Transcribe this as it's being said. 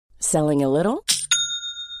Selling a little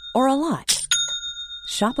or a lot?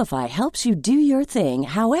 Shopify helps you do your thing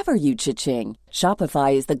however you cha-ching.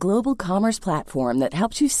 Shopify is the global commerce platform that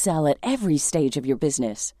helps you sell at every stage of your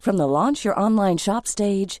business. From the launch your online shop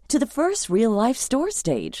stage to the first real-life store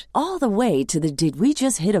stage, all the way to the did we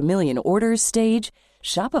just hit a million orders stage.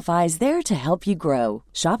 Shopify is there to help you grow.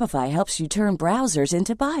 Shopify helps you turn browsers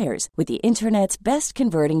into buyers with the internet's best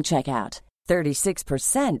converting checkout.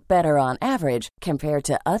 36% better on average compared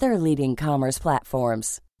to other leading commerce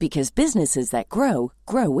platforms. Because businesses that grow,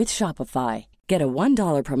 grow with Shopify. Get a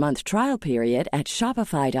 $1 per month trial period at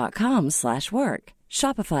shopify.com/work.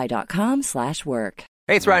 Shopify.com/work.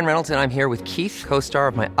 Hey, it's Ryan Reynolds, and I'm here with Keith, co-star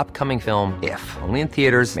of my upcoming film, If, only in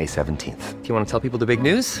theaters May 17th. Do you want to tell people the big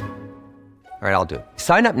news? All right, I'll do it.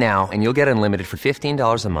 Sign up now and you'll get unlimited for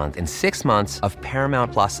 $15 a month and 6 months of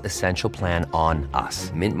Paramount Plus Essential Plan on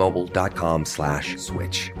us.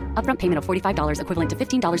 MintMobile.com/switch. Upfront payment of $45 equivalent to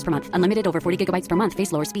 $15 per month. Unlimited over 40 gigabytes per month.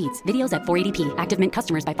 Face lower speeds. Videos at 480p. Active Mint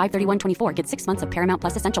customers by 531.24 get 6 months of Paramount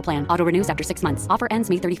Plus Essential Plan. Auto renews after 6 months. Offer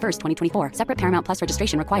ends May 31st, 2024. Separate Paramount Plus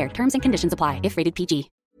registration required. Terms and conditions apply if rated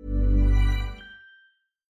PG.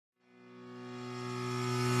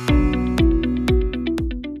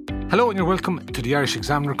 Hello and you're welcome to the Irish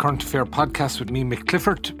Examiner Current Affair podcast with me, Mick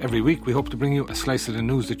Clifford. Every week we hope to bring you a slice of the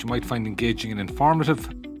news that you might find engaging and informative.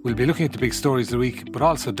 We'll be looking at the big stories of the week, but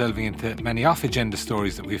also delving into many off-agenda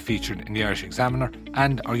stories that we've featured in the Irish Examiner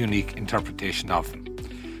and our unique interpretation of them.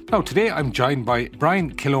 Now, today I'm joined by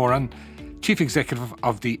Brian Killoran, Chief Executive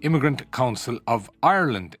of the Immigrant Council of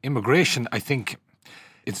Ireland. Immigration, I think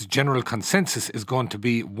its general consensus, is going to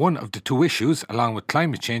be one of the two issues, along with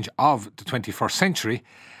climate change, of the 21st century.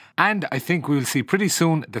 And I think we will see pretty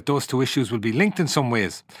soon that those two issues will be linked in some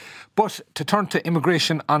ways. But to turn to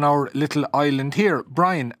immigration on our little island here,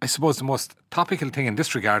 Brian, I suppose the most topical thing in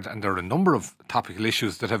this regard, and there are a number of topical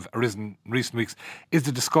issues that have arisen in recent weeks, is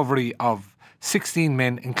the discovery of 16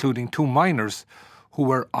 men, including 2 minors, who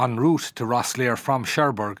were en route to Rosslare from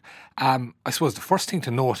Cherbourg. I suppose the first thing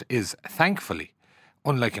to note is, thankfully,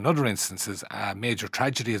 unlike in other instances, a major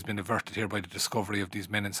tragedy has been averted here by the discovery of these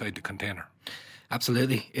men inside the container.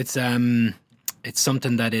 Absolutely. It's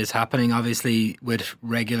something that is happening, obviously, with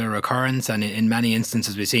regular occurrence, and in many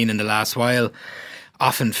instances we've seen in the last while,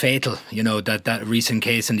 often fatal. You know, that recent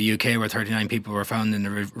case in the UK where 39 people were found in a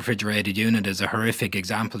refrigerated unit is a horrific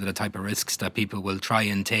example of the type of risks that people will try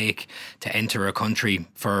and take to enter a country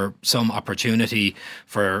for some opportunity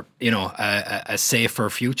for, you know, a safer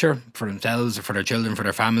future for themselves, or for their children, for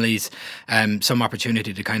their families, some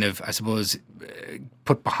opportunity to kind of, I suppose,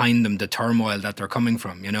 put behind them the turmoil that they're coming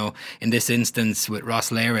from. You know, in this instance with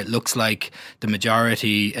Rosslare, it looks like the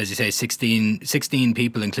majority, as you say, 16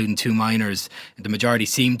 people, including 2 minors, the majority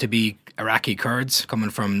seem to be Iraqi Kurds coming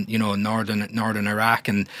from, you know, northern Iraq,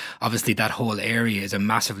 and obviously that whole area is a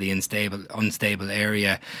massively unstable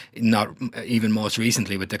area. Not even most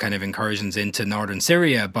recently with the kind of incursions into northern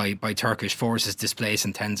Syria by Turkish forces,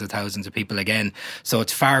 displacing tens of thousands of people again. So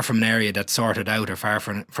it's far from an area that's sorted out, or far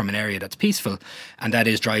from an area that's peaceful, and that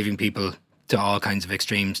is driving people to all kinds of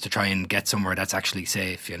extremes to try and get somewhere that's actually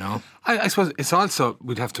safe, you know. I suppose it's also,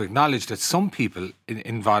 we'd have to acknowledge that some people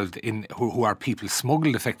involved in who are people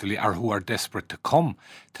smuggled effectively, or who are desperate to come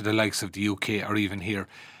to the likes of the UK or even here,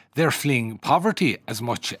 they're fleeing poverty as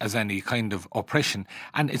much as any kind of oppression,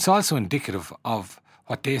 and it's also indicative of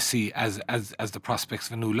what they see as the prospects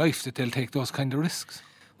of a new life, that they'll take those kind of risks.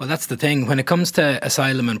 Well, that's the thing. When it comes to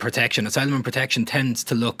asylum and protection tends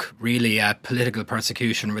to look really at political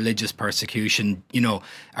persecution, religious persecution. You know,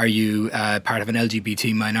 are you part of an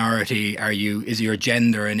LGBT minority? Is your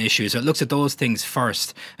gender an issue? So it looks at those things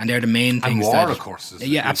first, and they're the main things. And war, of course.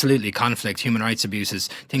 Yeah, absolutely. Conflict, human rights abuses,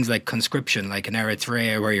 things like conscription, like in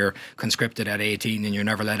Eritrea, where you're conscripted at 18 and you're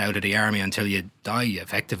never let out of the army until you die,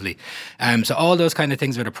 effectively. So all those kind of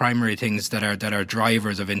things are the primary things that are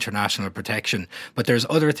drivers of international protection. But there's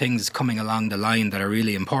other things coming along the line that are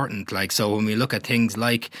really important. Like, so when we look at things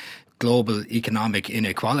like global economic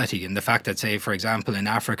inequality, and the fact that, say, for example, in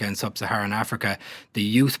Africa, in sub-Saharan Africa, the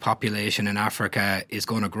youth population in Africa is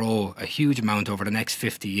going to grow a huge amount over the next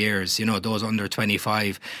 50 years, you know, those under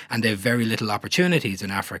 25, and they have very little opportunities in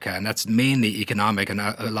Africa, and that's mainly economic, and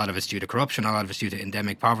a lot of it's due to corruption, a lot of it's due to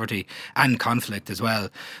endemic poverty and conflict as well.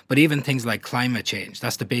 But even things like climate change,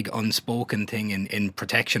 that's the big unspoken thing in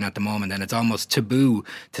protection at the moment, and it's almost taboo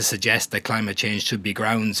to suggest that climate change should be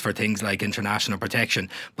grounds for things like international protection,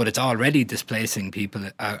 but it's already displacing people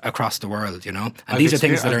across the world, you know. And these are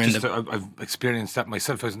things that are in the... I've experienced that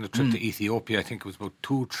myself. I was on a trip to Ethiopia, I think it was about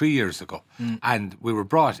 2-3 years ago, and we were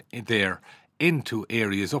brought there into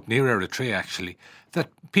areas up near Eritrea, actually, that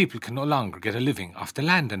people can no longer get a living off the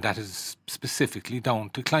land, and that is specifically down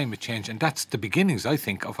to climate change. And that's the beginnings, I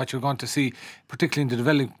think, of what you're going to see, particularly in the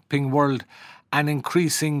developing world, an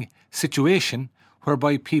increasing situation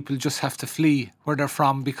whereby people just have to flee where they're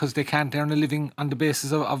from because they can't earn a living on the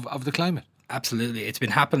basis of the climate. Absolutely. It's been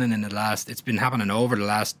happening over the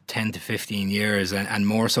last 10 to 15 years and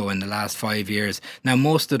more so in the last 5 years. Now,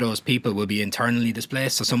 most of those people will be internally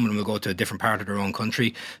displaced. So some of them will go to a different part of their own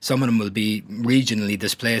country. Some of them will be regionally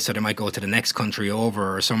displaced. So they might go to the next country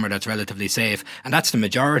over or somewhere that's relatively safe. And that's the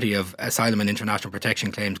majority of asylum and international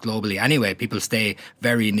protection claims globally. Anyway, people stay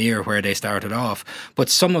very near where they started off. But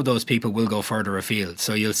some of those people will go further afield.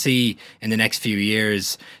 So you'll see in the next few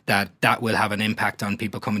years that will have an impact on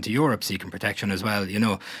people coming to Europe seeking protection as well,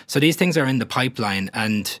 So these things are in the pipeline,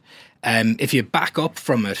 and if you back up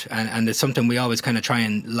from it, and it's something we always kind of try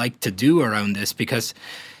and like to do around this, because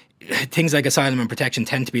things like asylum and protection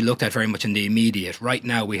tend to be looked at very much in the immediate. Right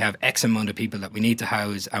now we have X amount of people that we need to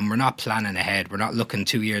house, and we're not planning ahead. We're not looking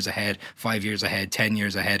 2 years ahead, 5 years ahead, 10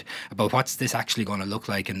 years ahead about what's this actually going to look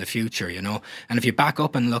like in the future, And if you back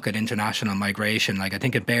up and look at international migration, I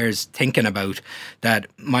think it bears thinking about that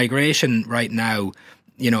migration right now.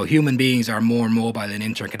 Human beings are more mobile and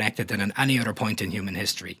interconnected than at any other point in human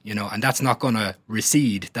history, and that's not going to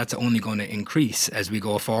recede. That's only going to increase as we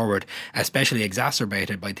go forward, especially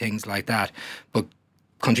exacerbated by things like that. But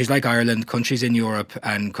countries like Ireland, countries in Europe,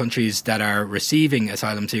 and countries that are receiving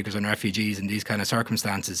asylum seekers and refugees in these kind of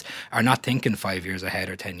circumstances are not thinking 5 years ahead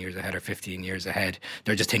or 10 years ahead or 15 years ahead.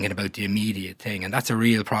 They're just thinking about the immediate thing. And that's a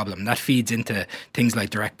real problem. That feeds into things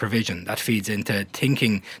like direct provision. That feeds into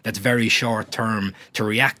thinking that's very short term to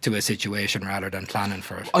react to a situation rather than planning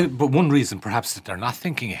for it. But one reason perhaps that they're not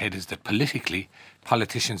thinking ahead is that politically,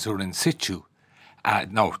 politicians who are in situ,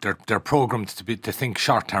 no, they're programmed to think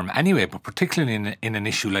short term anyway, but particularly in an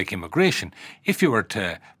issue like immigration. If you were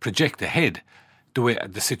to project ahead the way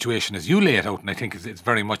the situation as you lay it out, and I think it's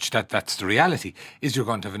very much that's the reality, is you're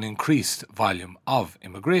going to have an increased volume of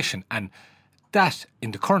immigration. And that,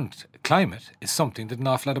 in the current climate, is something that an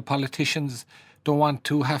awful lot of politicians don't want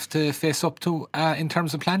to have to face up to in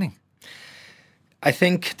terms of planning. I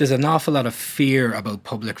think there's an awful lot of fear about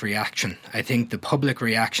public reaction. I think the public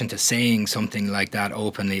reaction to saying something like that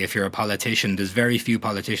openly, if you're a politician, there's very few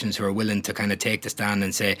politicians who are willing to kind of take the stand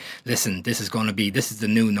and say, listen, this is the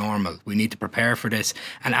new normal. We need to prepare for this.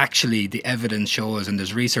 And actually the evidence shows, and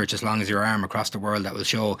there's research as long as your arm across the world that will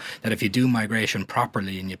show that if you do migration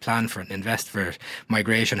properly and you plan for it and invest for it,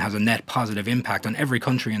 migration has a net positive impact on every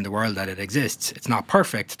country in the world that it exists. It's not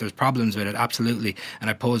perfect. There's problems with it, absolutely.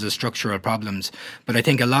 And it poses structural problems. But I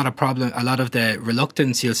think a lot of the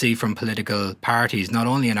reluctance you'll see from political parties, not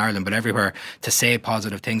only in Ireland but everywhere, to say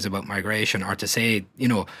positive things about migration or to say,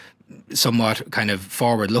 somewhat kind of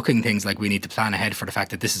forward-looking things like we need to plan ahead for the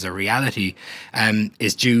fact that this is a reality,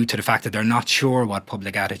 is due to the fact that they're not sure what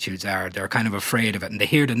public attitudes are. They're kind of afraid of it, and they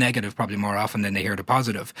hear the negative probably more often than they hear the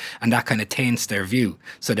positive, and that kind of taints their view.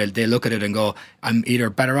 So they look at it and go, I'm either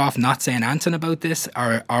better off not saying anything about this,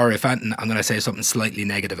 or if anything, I'm going to say something slightly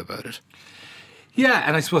negative about it. Yeah,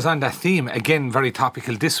 and I suppose on that theme, again, very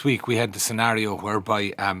topical this week, we had the scenario whereby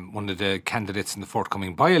one of the candidates in the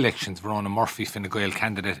forthcoming by-elections, Verona Murphy, Fine Gael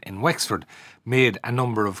candidate in Wexford, made a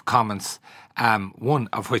number of comments, one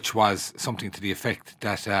of which was something to the effect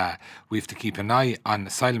that we have to keep an eye on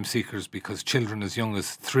asylum seekers because children as young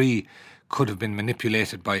as 3 could have been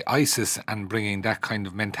manipulated by ISIS and bringing that kind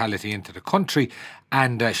of mentality into the country.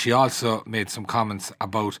 And she also made some comments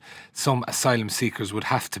about some asylum seekers would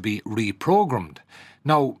have to be reprogrammed.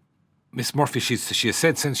 Now, Miss Murphy, she has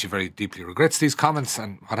said since she very deeply regrets these comments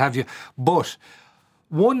and what have you. But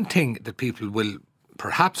one thing that people will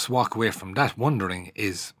perhaps walk away from that wondering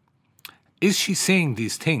is she saying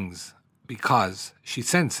these things because she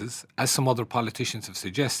senses, as some other politicians have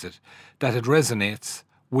suggested, that it resonates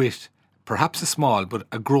with perhaps a small but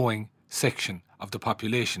a growing section of the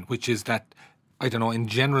population, which is that, I don't know, in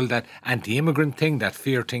general, that anti-immigrant thing, that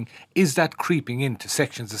fear thing, is that creeping into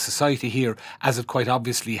sections of society here, as it quite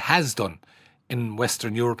obviously has done in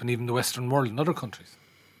Western Europe and even the Western world and other countries?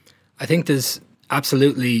 I think there's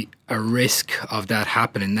absolutely a risk of that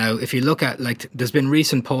happening. Now, if you look at, there's been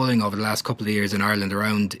recent polling over the last couple of years in Ireland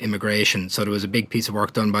around immigration. So there was a big piece of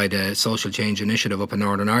work done by the Social Change Initiative up in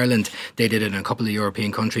Northern Ireland. They did it in a couple of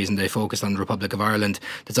European countries and they focused on the Republic of Ireland.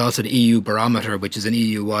 There's also the EU Barometer, which is an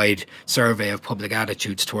EU-wide survey of public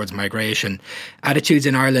attitudes towards migration. Attitudes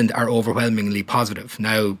in Ireland are overwhelmingly positive.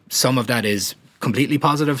 Now, some of that is completely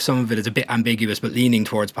positive. Some of it is a bit ambiguous, but leaning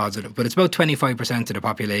towards positive. But it's about 25% of the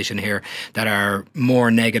population here that are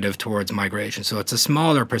more negative towards migration. So it's a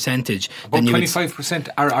smaller percentage. About 25%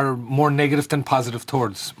 are more negative than positive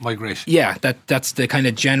towards migration. Yeah, that's the kind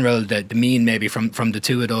of general, the mean maybe from the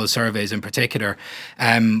two of those surveys in particular.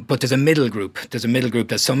 But there's a middle group. There's a middle group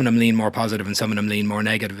that some of them lean more positive and some of them lean more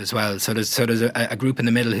negative as well. So there's a group in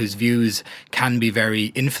the middle whose views can be very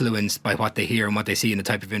influenced by what they hear and what they see and the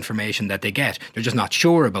type of information that they get. They're just not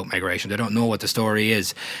sure about migration. They don't know what the story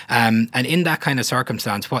is. And in that kind of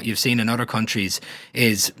circumstance, what you've seen in other countries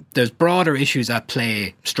is there's broader issues at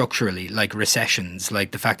play structurally, like recessions,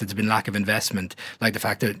 like the fact that there's been lack of investment, like the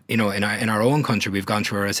fact that, in our own country, we've gone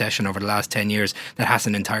through a recession over the last 10 years that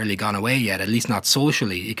hasn't entirely gone away yet, at least not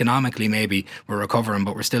socially. Economically, maybe we're recovering,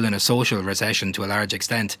 but we're still in a social recession to a large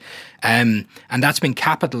extent. And that's been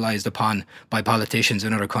capitalised upon by politicians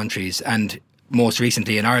in other countries. And most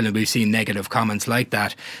recently in Ireland, we've seen negative comments like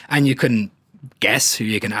that. And you can guess,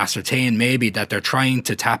 you can ascertain maybe that they're trying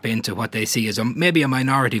to tap into what they see as maybe a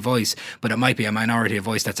minority voice, but it might be a minority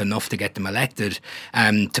voice that's enough to get them elected,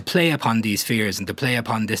 to play upon these fears and to play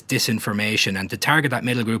upon this disinformation and to target that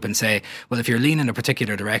middle group and say, well, if you're leaning a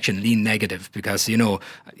particular direction, lean negative, because,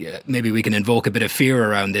 maybe we can invoke a bit of fear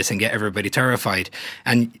around this and get everybody terrified.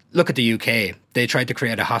 And look at the UK. They tried to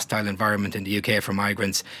create a hostile environment in the UK for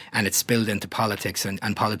migrants, and it's spilled into politics,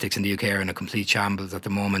 and politics in the UK are in a complete shambles at the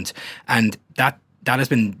moment. And that has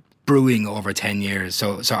been brewing over 10 years.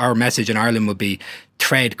 So our message in Ireland would be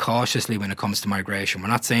tread cautiously when it comes to migration. We're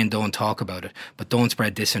not saying don't talk about it, but don't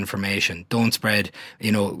spread disinformation. Don't spread,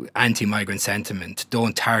 anti-migrant sentiment.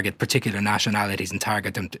 Don't target particular nationalities and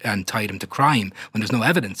target them and tie them to crime when there's no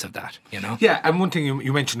evidence of that, Yeah, and one thing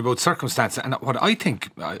you mentioned about circumstance, and what I think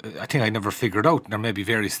I never figured out, and there may be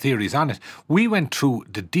various theories on it, we went through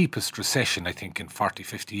the deepest recession, I think, in 40,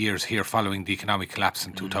 50 years here following the economic collapse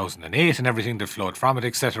in 2008 and everything that flowed from it,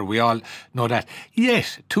 etc. We all know that.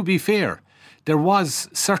 Yet, to be fair, there was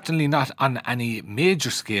certainly not on any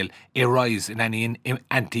major scale a rise in any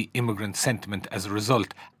anti-immigrant sentiment as a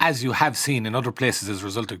result, as you have seen in other places as a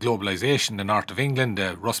result of globalisation, the north of England,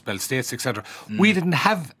 the Rust Belt states, etc. We didn't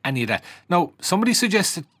have any of that. Now, somebody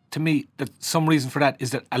suggested to me that some reason for that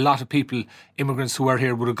is that a lot of people, immigrants who are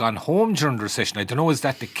here, would have gone home during the recession. I don't know, is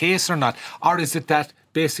that the case or not? Or is it that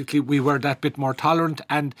basically we were that bit more tolerant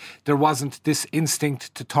and there wasn't this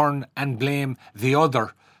instinct to turn and blame the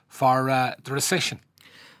other for the recession?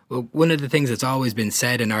 Well, one of the things that's always been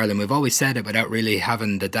said in Ireland, we've always said it without really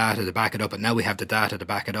having the data to back it up, but now we have the data to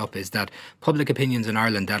back it up, is that public opinions in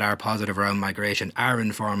Ireland that are positive around migration are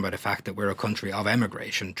informed by the fact that we're a country of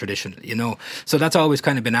emigration traditionally, So that's always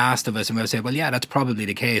kind of been asked of us, and we'll say, well, yeah, that's probably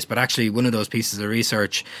the case. But actually, one of those pieces of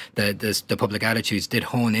research, the public attitudes, did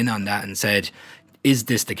hone in on that and said, is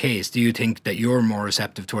this the case? Do you think that you're more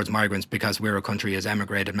receptive towards migrants because we're a country has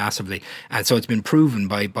emigrated massively? And so it's been proven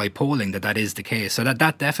by polling that is the case. So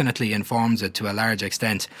that definitely informs it to a large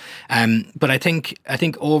extent. But I think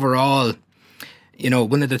overall,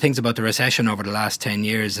 one of the things about the recession over the last 10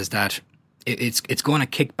 years is that it's going to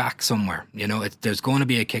kick back somewhere. There's going to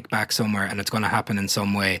be a kickback somewhere, and it's going to happen in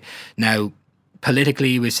some way. Now,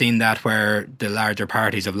 politically, we've seen that where the larger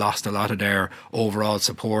parties have lost a lot of their overall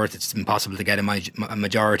support. It's impossible to get a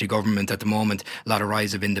majority government at the moment, a lot of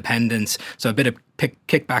rise of independence. So a bit of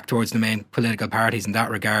kickback towards the main political parties in that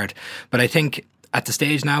regard. But I think at the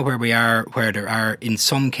stage now where we are, where there are in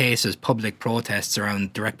some cases public protests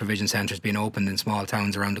around direct provision centres being opened in small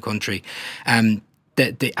towns around the country,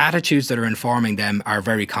 the attitudes that are informing them are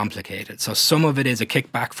very complicated. So some of it is a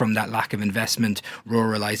kickback from that lack of investment,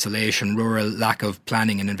 rural isolation, rural lack of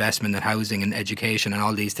planning and investment in housing and education and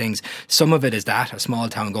all these things. Some of it is that, a small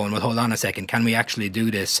town going, well, hold on a second, can we actually do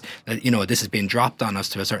this? This has been dropped on us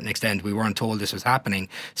to a certain extent. We weren't told this was happening.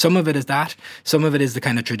 Some of it is that. Some of it is the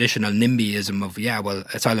kind of traditional NIMBYism of, yeah, well,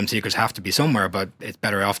 asylum seekers have to be somewhere, but it's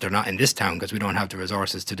better off they're not in this town because we don't have the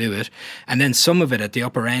resources to do it. And then some of it at the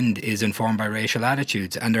upper end is informed by racial attitudes.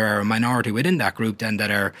 And there are a minority within that group then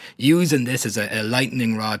that are using this as a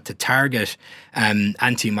lightning rod to target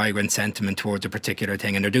anti-migrant sentiment towards a particular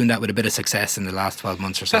thing. And they're doing that with a bit of success in the last 12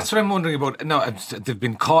 months or so. That's what I'm wondering about. No, they've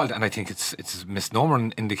been called, and I think it's a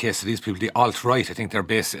misnomer in the case of these people, the alt-right. I think they're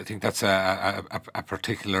based, I think that's a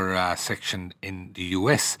particular section in the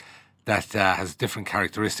US that has different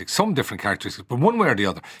characteristics, some different characteristics, but one way or the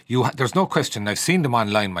other, there's no question. I've seen them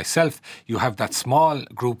online myself. You have that small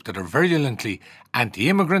group that are virulently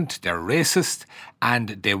anti-immigrant, they're racist, and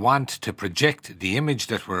they want to project the image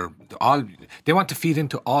that they want to feed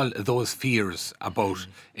into all those fears about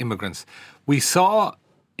immigrants. We saw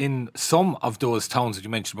in some of those towns that you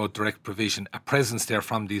mentioned about direct provision, a presence there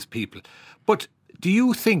from these people. But do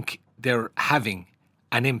you think they're having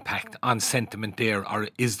an impact on sentiment there, or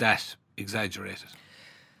is that exaggerated?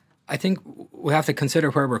 I think we have to consider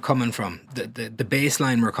where we're coming from. The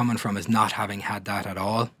baseline we're coming from is not having had that at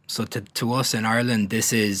all. So to us in Ireland,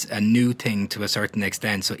 this is a new thing to a certain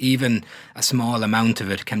extent. So even a small amount of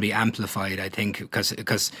it can be amplified, I think,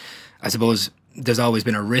 because I suppose there's always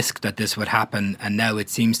been a risk that this would happen, and now it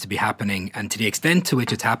seems to be happening. And to the extent to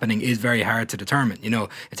which it's happening is very hard to determine. You know,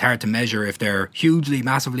 it's hard to measure if they're hugely,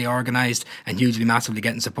 massively organised and hugely, massively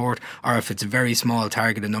getting support, or if it's a very small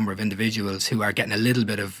targeted number of individuals who are getting a little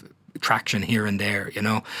bit of traction here and there, you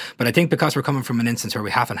know. But I think because we're coming from an instance where we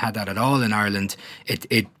haven't had that at all in Ireland,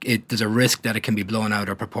 there's a risk that it can be blown out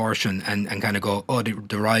of proportion and kind of go, oh,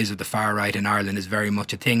 the rise of the far right in Ireland is very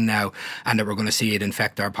much a thing now, and that we're going to see it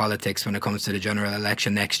infect our politics when it comes to the general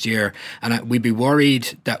election next year. And we'd be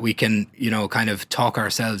worried that we can, you know, kind of talk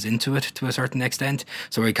ourselves into it to a certain extent.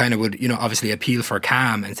 So we kind of would, you know, obviously appeal for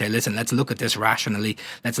calm and say, listen, let's look at this rationally,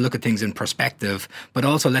 let's look at things in perspective, but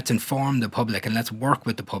also let's inform the public and let's work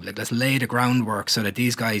with the public. Let's lay the groundwork so that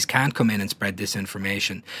these guys can't come in and spread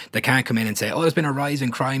disinformation. They can't come in and say, oh, there's been a rise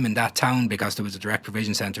in crime in that town because there was a direct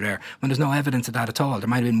provision centre there, when there's no evidence of that at all. There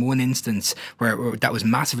might have been one instance where that was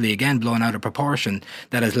massively, again, blown out of proportion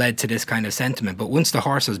that has led to this kind of sentiment. But once the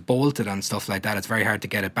horse has bolted on stuff like that, it's very hard to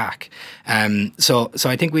get it back. So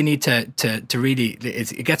I think we need to really,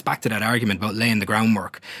 it gets back to that argument about laying the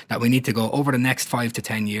groundwork, that we need to go over the next 5 to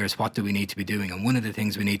 10 years, what do we need to be doing? And one of the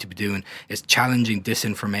things we need to be doing is challenging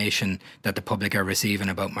disinformation that the public are receiving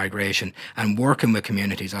about migration, and working with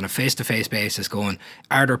communities on a face-to-face basis, going,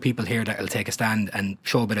 are there people here that will take a stand and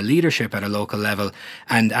show a bit of leadership at a local level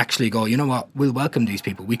and actually go, you know what, we'll welcome these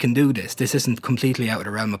people, we can do this. This isn't completely out of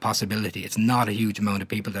the realm of possibility. It's not a huge amount of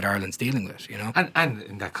people that Ireland's dealing with, you know. And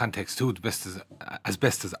in that context too, as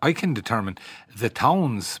best as I can determine, the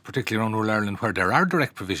towns, particularly around rural Ireland, where there are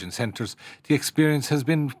direct provision centres, the experience has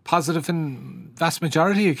been positive in vast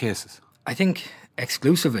majority of cases. I think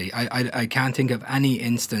exclusively. I can't think of any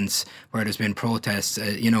instance where there's been protests,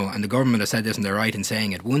 you know, and the government has said this and they're right in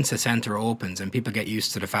saying it. Once a centre opens and people get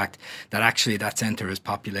used to the fact that actually that centre is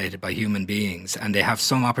populated by human beings and they have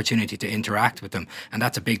some opportunity to interact with them, and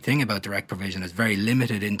that's a big thing about direct provision, is very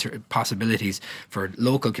limited possibilities for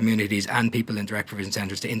local communities and people in direct provision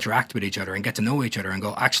centres to interact with each other and get to know each other and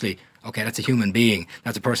go, actually, okay, that's a human being.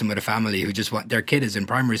 That's a person with a family who just their kid is in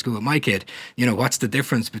primary school with my kid. You know, what's the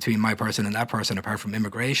difference between my person and that person apart from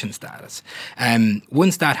immigration status?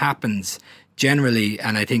 Once that happens, generally,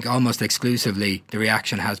 and I think almost exclusively, the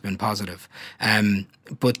reaction has been positive.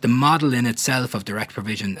 But the model in itself of direct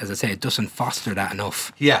provision, as I say, it doesn't foster that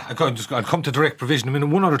enough. Yeah, I'll come to direct provision. I mean,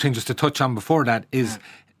 one other thing just to touch on before that is,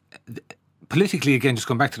 politically, again, just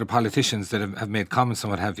going back to the politicians that have made comments and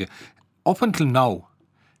what have you, up until now,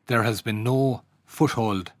 there has been no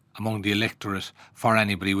foothold among the electorate for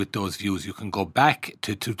anybody with those views. You can go back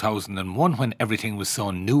to 2001 when everything was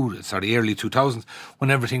so new, early 2000s,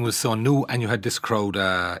 when everything was so new, and you had this crowd,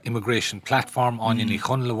 immigration platform, Anya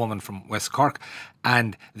Nicunla, a woman from West Cork,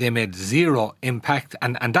 and they made zero impact.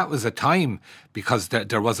 And that was a time because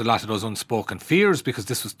there was a lot of those unspoken fears because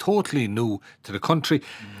this was totally new to the country.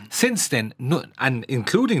 Since then, and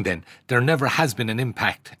including then, there never has been an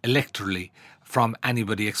impact electorally from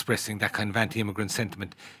anybody expressing that kind of anti-immigrant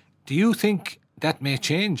sentiment. Do you think that may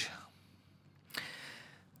change?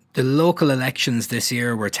 The local elections this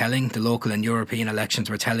year were telling, the local and European elections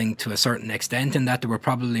were telling to a certain extent, in that there were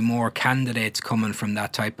probably more candidates coming from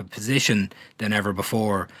that type of position than ever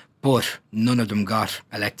before. But none of them got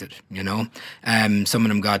elected, you know. Some of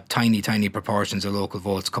them got tiny proportions of local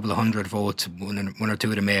votes, a couple of hundred votes. One or two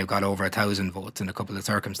of them may have got over 1,000 votes in a couple of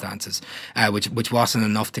circumstances, which wasn't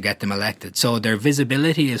enough to get them elected. So their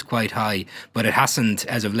visibility is quite high, but it hasn't,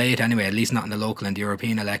 as of late anyway, at least not in the local and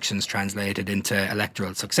European elections, translated into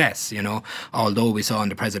electoral success, you know. Although we saw in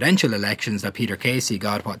the presidential elections that Peter Casey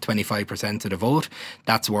got, 25% of the vote.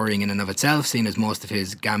 That's worrying in and of itself, seeing as most of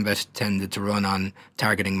his gambit tended to run on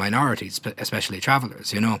targeting minorities, especially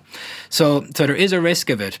travellers, you know. So there is a risk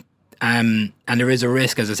of it. And there is a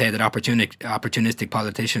risk, as I say, that opportunistic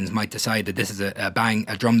politicians might decide that this is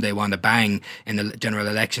a drum they want to bang in the general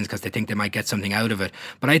elections because they think they might get something out of it.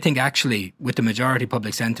 But I think actually, with the majority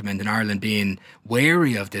public sentiment in Ireland being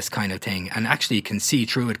wary of this kind of thing, and actually can see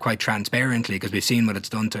through it quite transparently because we've seen what it's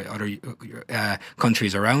done to other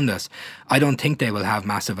countries around us, I don't think they will have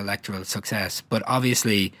massive electoral success. But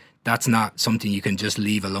obviously, that's not something you can just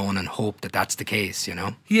leave alone and hope that that's the case, you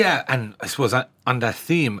know? Yeah, and I suppose on that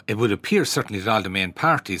theme, it would appear certainly that all the main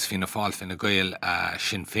parties, Fianna Fáil, Fine Gael,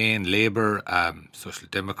 Sinn Féin, Labour, Social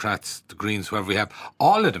Democrats, the Greens, whoever we have,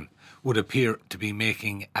 all of them would appear to be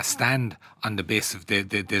making a stand on the basis of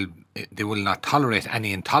they will not tolerate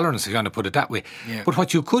any intolerance, if you want to put it that way. Yeah. But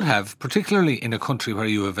what you could have, particularly in a country where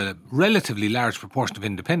you have a relatively large proportion of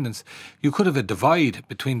independents, you could have a divide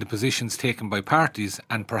between the positions taken by parties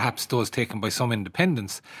and perhaps those taken by some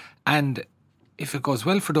independents. And if it goes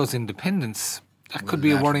well for those independents, that could be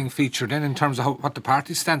a worrying feature then in terms of what the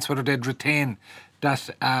party stance, whether they'd retain that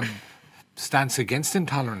stance against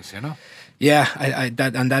intolerance, you know? Yeah,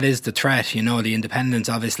 that is the threat. You know, the independents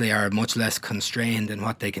obviously are much less constrained in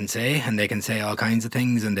what they can say, and they can say all kinds of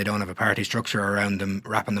things, and they don't have a party structure around them,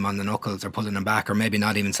 rapping them on the knuckles or pulling them back, or maybe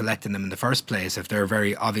not even selecting them in the first place if they're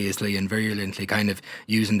very obviously and virulently kind of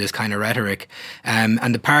using this kind of rhetoric.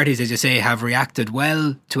 And the parties, as you say, have reacted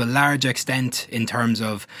well to a large extent in terms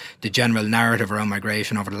of the general narrative around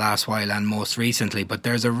migration over the last while and most recently. But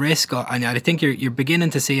there's a risk, and I think you're beginning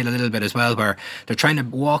to see it a little bit as well, where they're trying to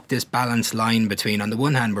walk this balance line between, on the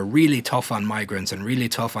one hand, we're really tough on migrants and really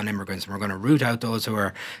tough on immigrants, and we're going to root out those who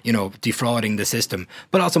are, you know, defrauding the system.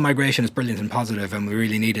 But also migration is brilliant and positive, and we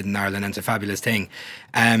really need it in Ireland, and it's a fabulous thing.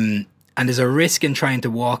 And there's a risk in trying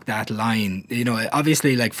to walk that line. You know,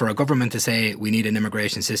 obviously, like for a government to say we need an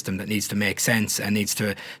immigration system that needs to make sense and needs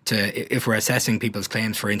to if we're assessing people's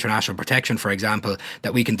claims for international protection, for example,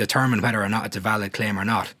 that we can determine whether or not it's a valid claim or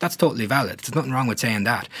not. That's totally valid. There's nothing wrong with saying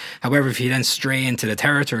that. However, if you then stray into the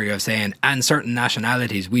territory of saying, and certain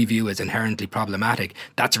nationalities we view as inherently problematic,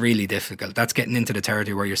 that's really difficult. That's getting into the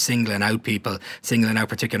territory where you're singling out people, singling out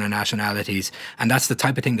particular nationalities. And that's the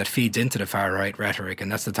type of thing that feeds into the far-right rhetoric,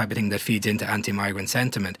 and that's the type of thing that feeds into anti-migrant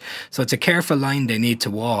sentiment. So it's a careful line they need to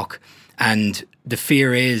walk, and the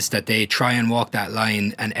fear is that they try and walk that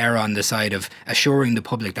line and err on the side of assuring the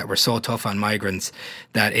public that we're so tough on migrants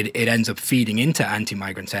that it ends up feeding into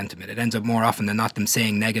anti-migrant sentiment. It ends up more often than not them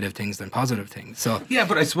saying negative things than positive things. So yeah,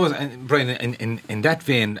 but I suppose, Brian, in that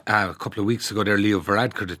vein, a couple of weeks ago there, Leo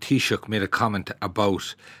Varadkar, the Taoiseach, made a comment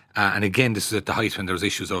about and again, this is at the height when there was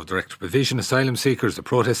issues of direct provision, asylum seekers, the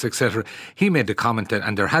protests, etc. He made the comment that,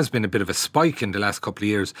 and there has been a bit of a spike in the last couple of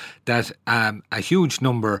years, that a huge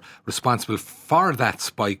number responsible for that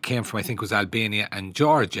spike came from, I think it was Albania and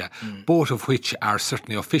Georgia, both of which are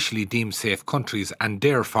certainly officially deemed safe countries, and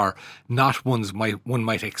therefore not ones one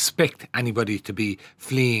might expect anybody to be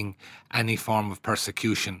fleeing any form of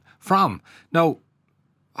persecution from. Now,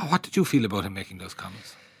 what did you feel about him making those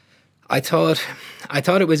comments? I thought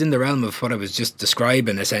it was in the realm of what I was just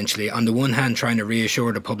describing, essentially. On the one hand, trying to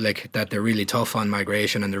reassure the public that they're really tough on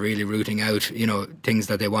migration and they're really rooting out, you know, things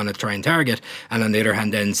that they want to try and target. And on the other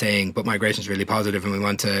hand, then saying, but migration's really positive and we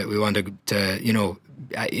want to, you know,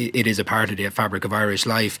 it is a part of the fabric of Irish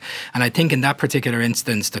life. And I think in that particular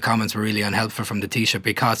instance, the comments were really unhelpful from the Taoiseach,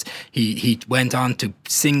 because he went on to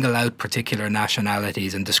single out particular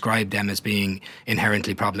nationalities and describe them as being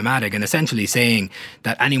inherently problematic, and essentially saying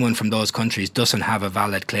that anyone from those countries doesn't have a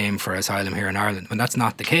valid claim for asylum here in Ireland, when that's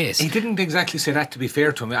not the case. He didn't exactly say that, to be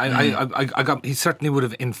fair to him. He certainly would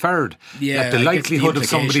have inferred that the likelihood of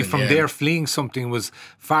somebody from there fleeing something was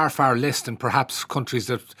far, far less than perhaps countries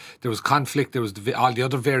that there was conflict, there was all the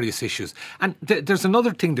other various issues. And there's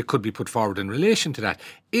another thing that could be put forward in relation to that.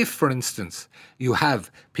 If, for instance, you have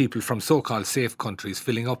people from so-called safe countries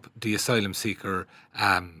filling up the asylum seeker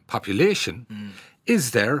population,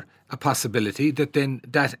 is there a possibility that then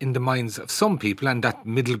that in the minds of some people, and that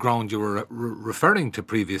middle ground you were referring to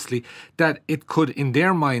previously, that it could in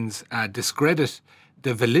their minds discredit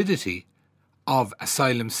the validity of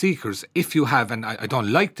asylum seekers if you have, and I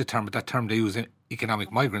don't like the term, but that term they use,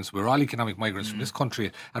 economic migrants. We're all economic migrants from this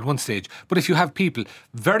country at one stage. But if you have people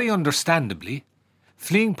very understandably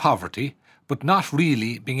fleeing poverty, but not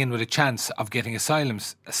really being in with a chance of getting asylum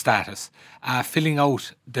status, filling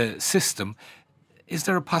out the system, is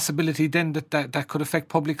there a possibility then that could affect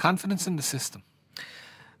public confidence in the system?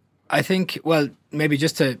 I think, well, maybe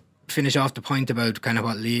just to finish off the point about kind of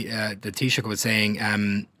what the Taoiseach was saying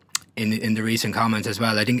in the recent comments as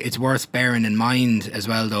well, I think it's worth bearing in mind as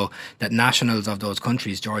well, though, that nationals of those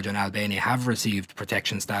countries, Georgia and Albania, have received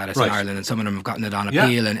protection status in Ireland, and some of them have gotten it on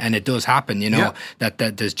appeal, and it does happen, you know, that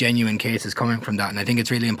there's genuine cases coming from that, and I think it's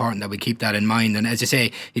really important that we keep that in mind. And as you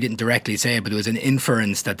say, he didn't directly say it, but it was an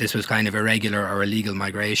inference that this was kind of irregular or illegal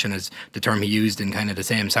migration, as the term he used in kind of the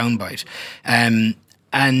same soundbite.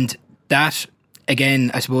 And that,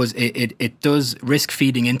 again, I suppose it does risk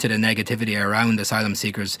feeding into the negativity around asylum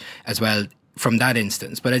seekers as well from that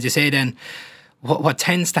instance. But as you say then, what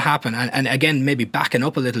tends to happen, and again, maybe backing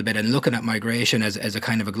up a little bit and looking at migration as a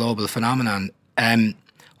kind of a global phenomenon,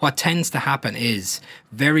 what tends to happen is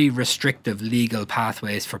very restrictive legal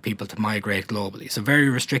pathways for people to migrate globally. So very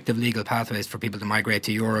restrictive legal pathways for people to migrate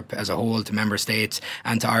to Europe as a whole, to member states,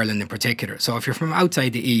 and to Ireland in particular. So if you're from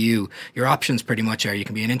outside the EU, your options pretty much are you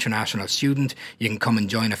can be an international student, you can come and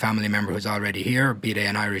join a family member who's already here, be they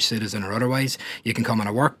an Irish citizen or otherwise. You can come on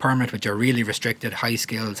a work permit, which are really restricted, high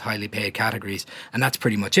skills, highly paid categories, and that's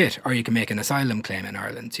pretty much it. Or you can make an asylum claim in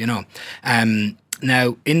Ireland, you know.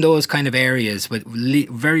 Now, in those kind of areas with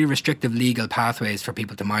very restrictive legal pathways for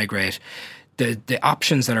people to migrate, the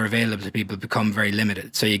options that are available to people become very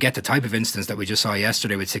limited. So you get the type of instance that we just saw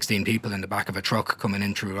yesterday with 16 people in the back of a truck coming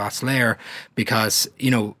in through Rosslare, because,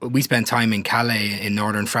 you know, we spent time in Calais in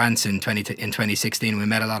northern France in 2016. We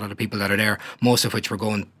met a lot of the people that are there, most of which were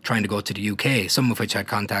trying to go to the UK, some of which had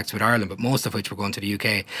contacts with Ireland, but most of which were going to the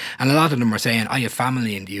UK. And a lot of them were saying, I have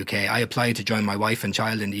family in the UK. I applied to join my wife and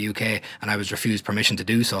child in the UK and I was refused permission to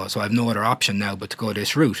do so. So I have no other option now but to go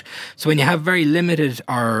this route. So when you have very limited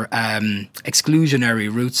or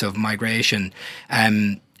exclusionary routes of migration,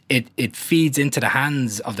 it feeds into the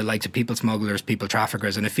hands of the likes of people smugglers, people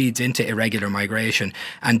traffickers, and it feeds into irregular migration,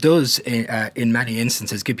 and does, in many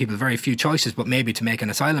instances, give people very few choices, but maybe to make an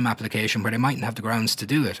asylum application where they mightn't have the grounds to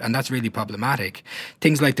do it, and that's really problematic.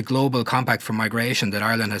 Things like the Global Compact for Migration that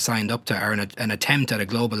Ireland has signed up to are an attempt at a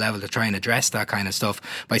global level to try and address that kind of stuff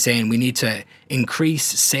by saying we need to increase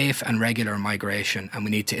safe and regular migration, and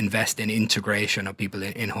we need to invest in integration of people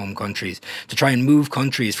in home countries to try and move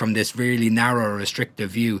countries from this really narrow,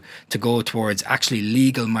 restrictive view to go towards actually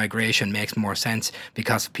legal migration. Makes more sense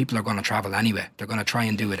because people are going to travel anyway. They're going to try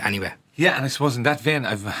and do it anyway. Yeah, and I suppose in that vein,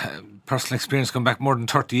 I've personal experience going back more than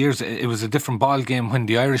 30 years. It was a different ball game when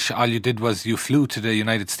the Irish, all you did was you flew to the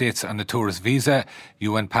United States on a tourist visa,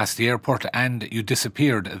 you went past the airport and you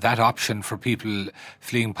disappeared. That option for people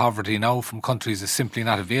fleeing poverty now from countries is simply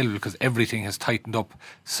not available because everything has tightened up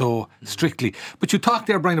so strictly. But you talked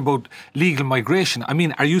there, Brian, about legal migration. I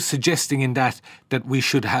mean, are you suggesting in that we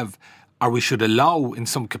should have, or we should allow in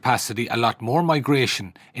some capacity a lot more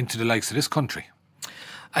migration into the likes of this country?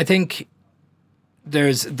 I think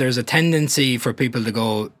there's a tendency for people to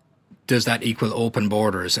go, does that equal open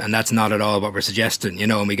borders? And that's not at all what we're suggesting, you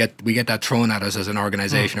know, and we get that thrown at us as an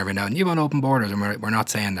organisation every now and then. You want open borders, and we're not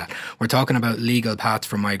saying that. We're talking about legal paths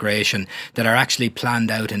for migration that are actually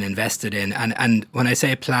planned out and invested in. And when I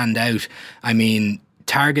say planned out, I mean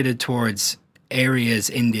targeted towards areas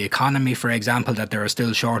in the economy, for example, that there are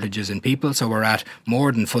still shortages in people. So we're at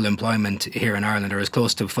more than full employment here in Ireland, or as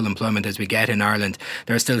close to full employment as we get in Ireland.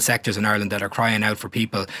 There are still sectors in Ireland that are crying out for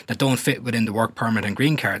people that don't fit within the work permit and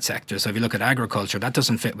green card sector. So if you look at agriculture, that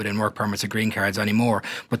doesn't fit within work permits and green cards anymore,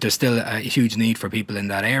 but there's still a huge need for people in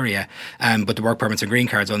that area. But the work permits and green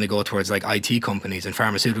cards only go towards like IT companies and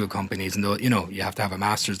pharmaceutical companies, and you know, you have to have a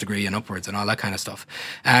master's degree and upwards and all that kind of stuff.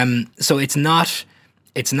 So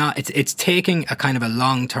it's taking a kind of a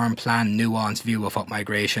long-term plan, nuanced view of what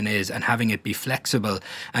migration is and having it be flexible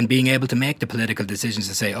and being able to make the political decisions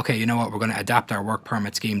to say, okay, you know what, we're going to adapt our work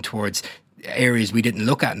permit scheme towards areas we didn't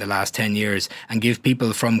look at in the last 10 years and give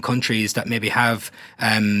people from countries that maybe have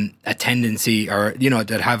a tendency, or, you know,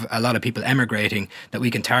 that have a lot of people emigrating, that we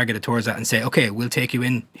can target it towards that and say, okay, we'll take you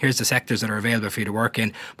in, here's the sectors that are available for you to work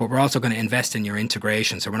in, but we're also going to invest in your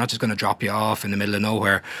integration. So we're not just going to drop you off in the middle of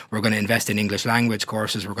nowhere. We're going to invest in English language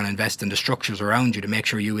courses. We're going to invest in the structures around you to make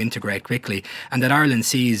sure you integrate quickly, and that Ireland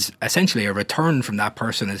sees essentially a return from that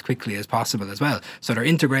person as quickly as possible as well. So they're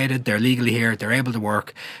integrated, they're legally here, they're able to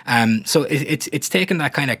work. So it's taken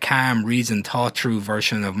that kind of calm, reasoned, thought through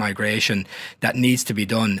version of migration that needs to be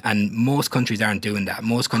done, and most countries aren't doing that.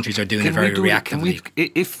 Most countries are doing it very reactively.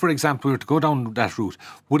 If, for example, we were to go down that route,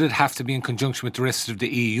 would it have to be in conjunction with the rest of the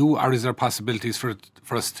EU, or is there possibilities for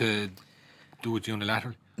us to do it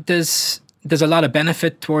unilaterally? There's a lot of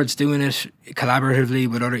benefit towards doing it collaboratively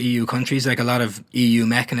with other EU countries. Like a lot of EU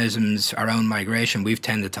mechanisms around migration we've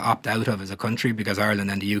tended to opt out of as a country, because Ireland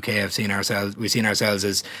and the UK we've seen ourselves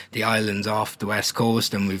as the islands off the west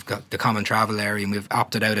coast, and we've got the common travel area, and we've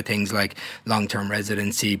opted out of things like long-term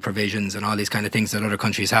residency provisions and all these kind of things that other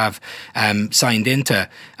countries have signed into.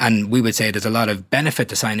 And we would say there's a lot of benefit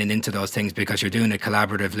to signing into those things, because you're doing it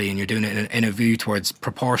collaboratively and you're doing it in a view towards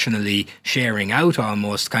proportionally sharing out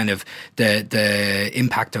almost kind of the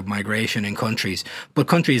impact of migration in countries. But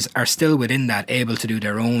countries are still within that able to do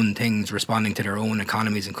their own things, responding to their own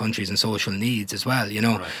economies and countries and social needs as well, you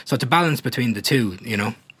know. Right. So it's a balance between the two, you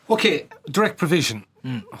know. Okay, direct provision.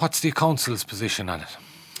 What's the council's position on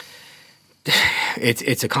it?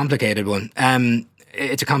 It's a complicated one.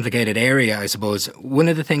 it's a complicated area, I suppose. One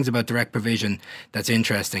of the things about direct provision that's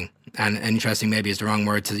interesting, and interesting maybe is the wrong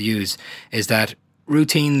word to use, is that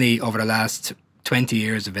routinely over the last 20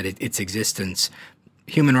 years of its existence,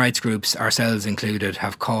 human rights groups, ourselves included,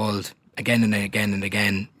 have called again and again and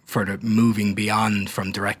again for the moving beyond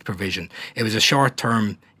from direct provision. It was a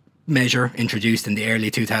short-term measure introduced in the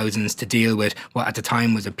early 2000s to deal with what at the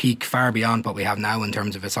time was a peak far beyond what we have now in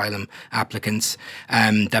terms of asylum applicants,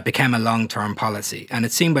 that became a long-term policy. And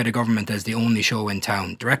it's seen by the government as the only show in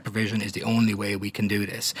town. Direct provision is the only way we can do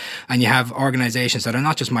this. And you have organisations that are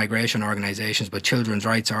not just migration organisations, but children's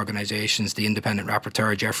rights organisations. The independent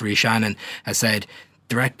rapporteur, Jeffrey Shannon, has said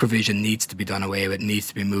direct provision needs to be done away with, needs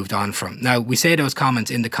to be moved on from. Now, we say those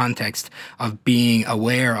comments in the context of being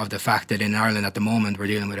aware of the fact that in Ireland at the moment we're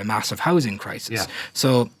dealing with a massive housing crisis. Yeah.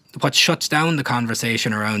 So what shuts down the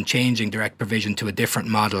conversation around changing direct provision to a different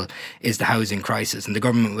model is the housing crisis. And the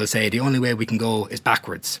government will say the only way we can go is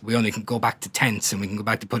backwards. We only can go back to tents, and we can go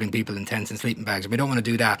back to putting people in tents and sleeping bags. We don't want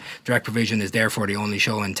to do that. Direct provision is therefore the only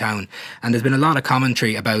show in town. And there's been a lot of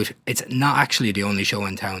commentary about it's not actually the only show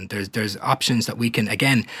in town. There's options that we can,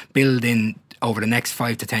 again, build in over the next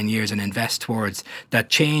 5 to 10 years and invest towards that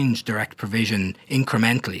change direct provision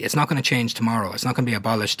incrementally. It's not going to change tomorrow. It's not going to be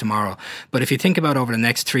abolished tomorrow. But if you think about over the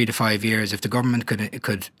next 3 to 5 years, if the government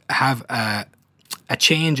could have a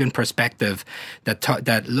change in perspective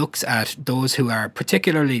that looks at those who are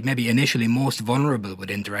particularly, maybe initially, most vulnerable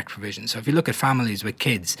within direct provision. So if you look at families with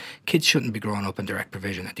kids shouldn't be growing up in direct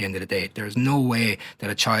provision at the end of the day. There's no way that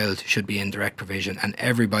a child should be in direct provision, and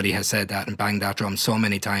everybody has said that and banged that drum so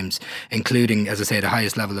many times, including, as I say, the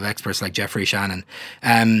highest level of experts like Jeffrey Shannon.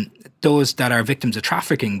 Those that are victims of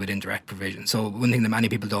trafficking within direct provision. So one thing that many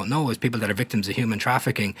people don't know is people that are victims of human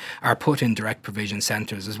trafficking are put in direct provision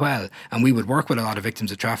centres as well. And we would work with a lot of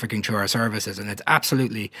victims of trafficking through our services, and it's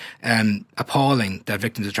absolutely appalling that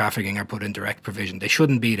victims of trafficking are put in direct provision. They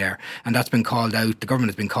shouldn't be there, and that's been called out. The government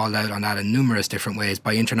has been called out on that in numerous different ways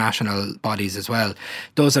by international bodies as well.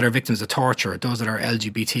 Those that are victims of torture, those that are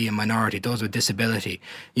LGBT and minority, those with disability,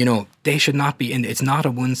 they should not be in. It's not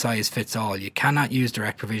a one-size-fits-all. You cannot use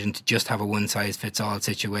direct provision to just have a one-size-fits-all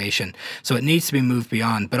situation. So it needs to be moved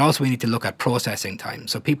beyond, but also we need to look at processing time.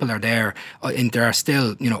 So people are there, and there are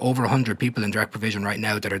still, over 100 people in direct provision right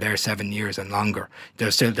now that are there 7 years and longer. There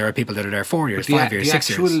are people that are there 4 years, 5 years,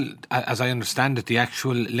 6 years. As I understand it, the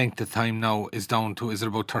actual length of time now is down to, is it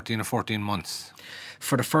about 13 or 14 months?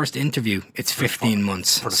 For the first interview, it's 15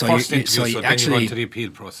 months. For the first interview, then you go into the appeal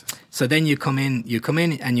process. So then you come in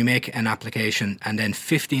and you make an application, and then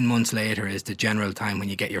 15 months later is the general time when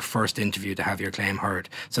you get your first interview to have your claim heard.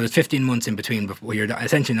 So there's 15 months in between where you're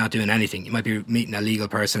essentially not doing anything. You might be meeting a legal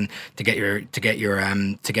person to get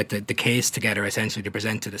the case together, essentially to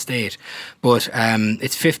present to the state. But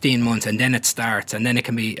it's 15 months, and then it starts, and then it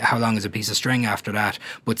can be how long is a piece of string after that.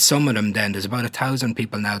 But some of them, then there's about 1,000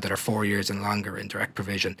 people now that are 4 years and longer in direct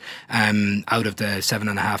provision, out of the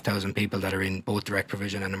 7,500 people that are in both direct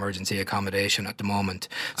provision and emergency accommodation at the moment.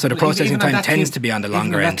 So the processing time tends to be on the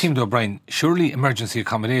longer end. That team though, Brian, surely emergency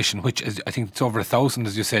accommodation, which is, I think it's over 1,000,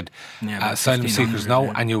 as you said, asylum seekers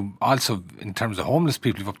now, and you also, in terms of homeless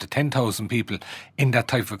people, you've up to 10,000 people in that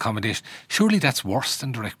type of accommodation. Surely that's worse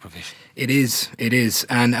than direct provision. It is.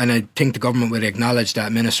 And I think the government would acknowledge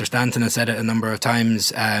that. Minister Stanton has said it a number of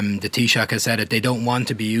times. The Taoiseach has said it. They don't want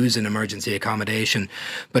to be using emergency accommodation.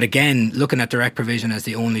 But again, looking at direct provision as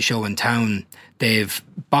the only show in town, they've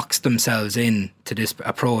boxed themselves in to this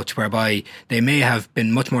approach whereby they may have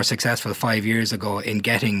been much more successful 5 years ago in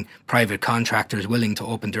getting private contractors willing to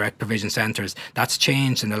open direct provision centres. That's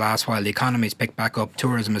changed in the last while. The economy's picked back up,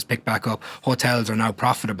 tourism has picked back up, hotels are now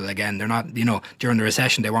profitable again. They're not, during the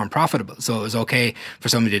recession they weren't profitable. So it was okay for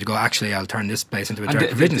somebody to go, actually, I'll turn this place into a direct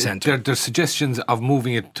provision centre. There's suggestions of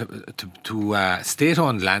moving it to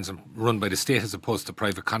state-owned lands and run by the state as opposed to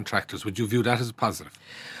private contractors. Would you view that as a positive?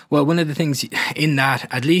 Well, one of the things in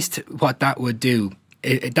that, at least what that would do,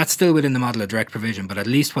 that's still within the model of direct provision, but at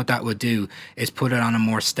least what that would do is put it on a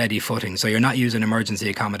more steady footing. So you're not using emergency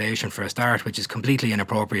accommodation for a start, which is completely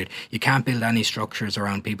inappropriate. You can't build any structures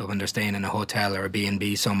around people when they're staying in a hotel or a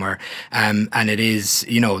B&B somewhere. And it is,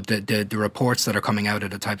 the reports that are coming out of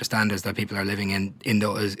the type of standards that people are living in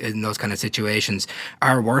those kind of situations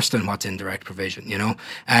are worse than what's in direct provision,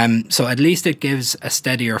 So at least it gives a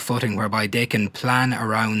steadier footing whereby they can plan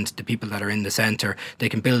around the people that are in the centre. They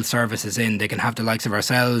can build services in. They can have the likes of of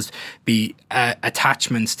ourselves, be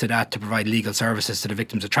attachments to that to provide legal services to the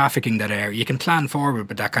victims of trafficking that area. You can plan forward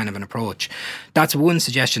with that kind of an approach. That's one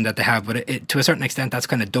suggestion that they have, but to a certain extent that's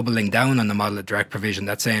kind of doubling down on the model of direct provision.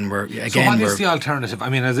 That's saying So what is the alternative? I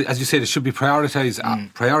mean, as you say, there should be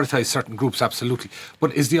prioritise certain groups, absolutely.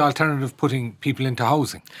 But is the alternative putting people into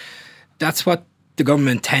housing? That's what the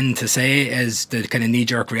government tend to say is the kind of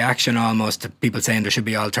knee-jerk reaction almost to people saying there should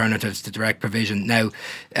be alternatives to direct provision. Now,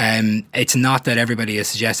 it's not that everybody is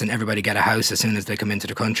suggesting everybody get a house as soon as they come into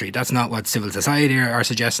the country. That's not what civil society are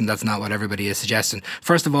suggesting. That's not what everybody is suggesting.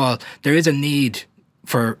 First of all, there is a need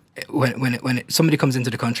for when somebody comes into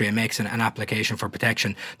the country and makes an application for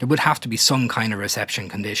protection, there would have to be some kind of reception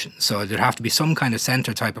condition. So there'd have to be some kind of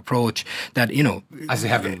centre type approach that, you know, as they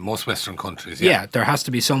have in most Western countries. Yeah, there has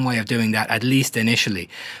to be some way of doing that, at least initially.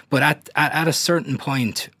 But at a certain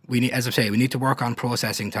point, we need, as I say, we need to work on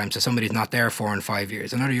processing time so somebody's not there 4 and 5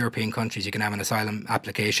 years. In other European countries, you can have an asylum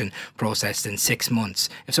application processed in 6 months.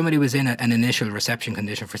 If somebody was in an initial reception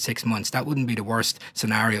condition for 6 months, that wouldn't be the worst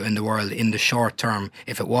scenario in the world in the short term,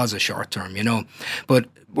 if it was a short term, you know. But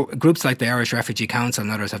groups like the Irish Refugee Council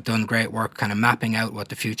and others have done great work kind of mapping out what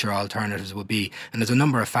the future alternatives would be. And there's a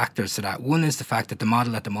number of factors to that. One is the fact that the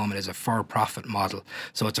model at the moment is a for-profit model.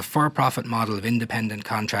 So it's a for-profit model of independent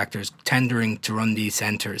contractors tendering to run these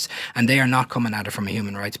centres. And they are not coming at it from a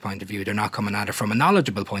human rights point of view. They're not coming at it from a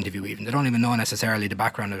knowledgeable point of view even. They don't even know necessarily the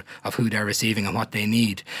background of who they're receiving and what they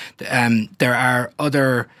need. There are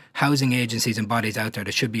other housing agencies and bodies out there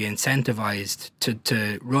that should be incentivised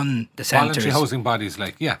to run the centres. Voluntary housing bodies,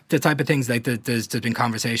 the type of things like there's been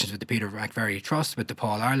conversations with the Peter McVerry Trust, with the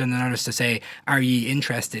Paul Ireland and others to say, are ye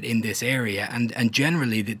interested in this area? And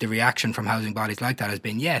generally the reaction from housing bodies like that has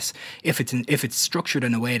been yes, if it's structured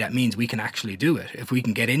in a way that means we can actually do it, if we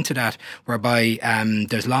can get into that whereby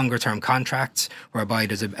there's longer term contracts, whereby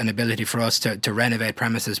there's an ability for us to renovate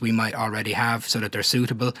premises we might already have so that they're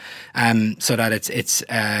suitable, so that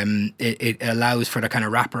it allows for the kind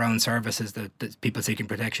of wraparound services that people seeking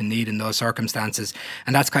protection need in those circumstances.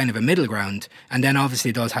 And that's kind of a middle ground. And then obviously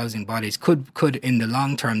those housing bodies could in the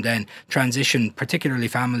long term then transition, particularly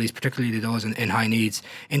families, particularly those in high needs,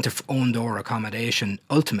 into own door accommodation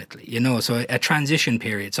ultimately, you know, so a transition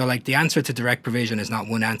period. So like the answer to direct provision is not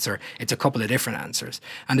one answer, it's a couple of different answers.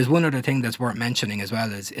 And there's one other thing that's worth mentioning as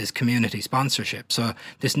well is community sponsorship. So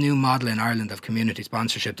this new model in Ireland of community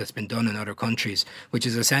sponsorship that's been done in other countries, which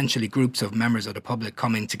is essentially groups of members of the public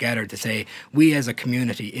coming together to say, we as a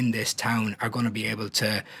community in this town are going to be able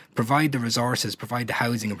to provide the resources, provide the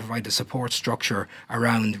housing and provide the support structure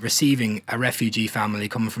around receiving a refugee family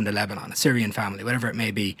coming from the Lebanon, a Syrian family, whatever it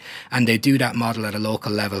may be. And they do that model at a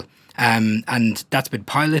local level. And that's been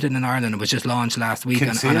piloted in Ireland. It was just launched last week on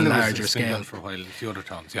a larger scale. For a while in a few other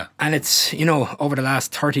towns, yeah. And it's, you know, over the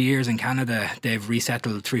last 30 years in Canada, they've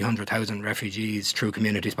resettled 300,000 refugees through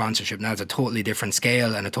community sponsorship. Now it's a totally different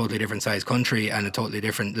scale and a totally different size country and a totally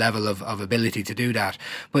different level of ability to do that.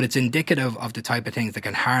 But it's indicative of the type of things that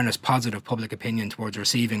can harness positive public opinion towards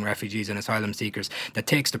receiving refugees and asylum seekers, that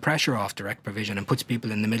takes the pressure off direct provision and puts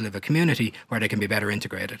people in the middle of a community where they can be better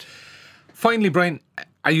integrated. Finally, Brian,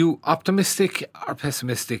 are you optimistic or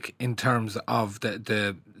pessimistic in terms of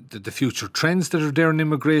the future trends that are there in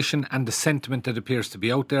immigration and the sentiment that appears to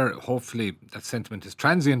be out there? Hopefully that sentiment is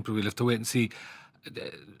transient, but we'll have to wait and see. Do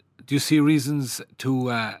you see reasons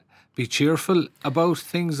to be cheerful about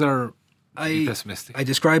things or be pessimistic? I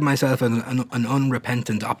describe myself as an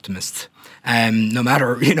unrepentant optimist. No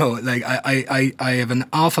matter, you know, like I have an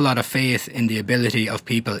awful lot of faith in the ability of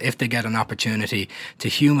people, if they get an opportunity, to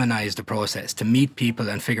humanise the process, to meet people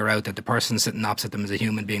and figure out that the person sitting opposite them is a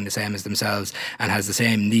human being the same as themselves and has the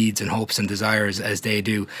same needs and hopes and desires as they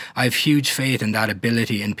do. I have huge faith in that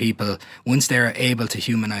ability in people, once they're able to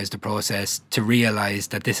humanise the process, to realise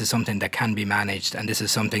that this is something that can be managed and this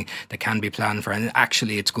is something that can be planned for, and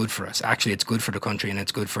actually it's good for us. Actually it's good for the country and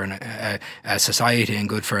it's good for a society and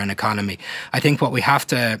good for an economy. I think what we have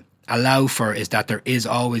to allow for is that there is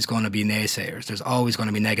always going to be naysayers, there's always going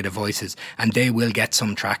to be negative voices, and they will get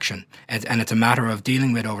some traction. And it's a matter of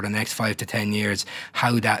dealing with over the next 5 to 10 years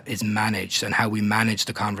how that is managed and how we manage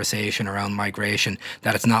the conversation around migration,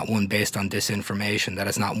 that it's not one based on disinformation, that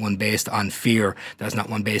it's not one based on fear, that it's not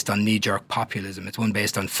one based on knee-jerk populism, it's one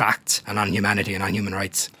based on facts and on humanity and on human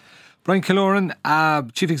rights. Brian Killoran,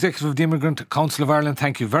 Chief Executive of the Immigrant Council of Ireland,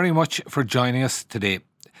 thank you very much for joining us today.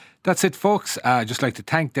 That's it, folks. I'd just like to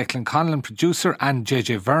thank Declan Conlon, producer, and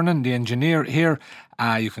JJ Vernon, the engineer here.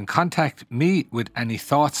 You can contact me with any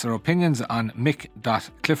thoughts or opinions on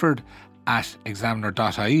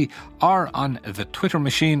mick.clifford@examiner.ie or on the Twitter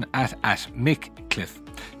machine at mickcliff.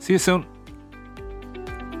 See you soon.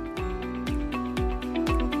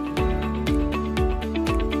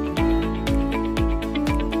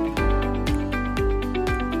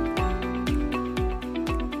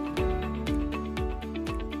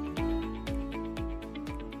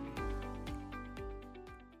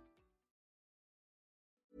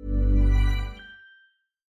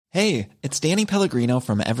 Hey, it's Danny Pellegrino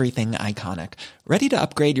from Everything Iconic. Ready to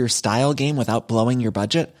upgrade your style game without blowing your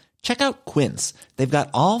budget? Check out Quince. They've got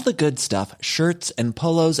all the good stuff, shirts and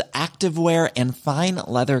polos, activewear, and fine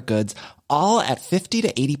leather goods, all at 50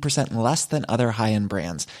 to 80% less than other high-end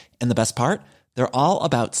brands. And the best part? They're all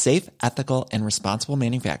about safe, ethical, and responsible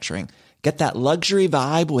manufacturing. Get that luxury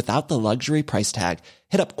vibe without the luxury price tag.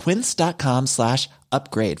 Hit up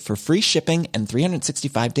quince.com/upgrade for free shipping and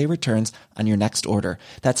 365-day returns on your next order.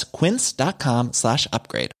 That's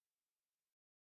quince.com/upgrade.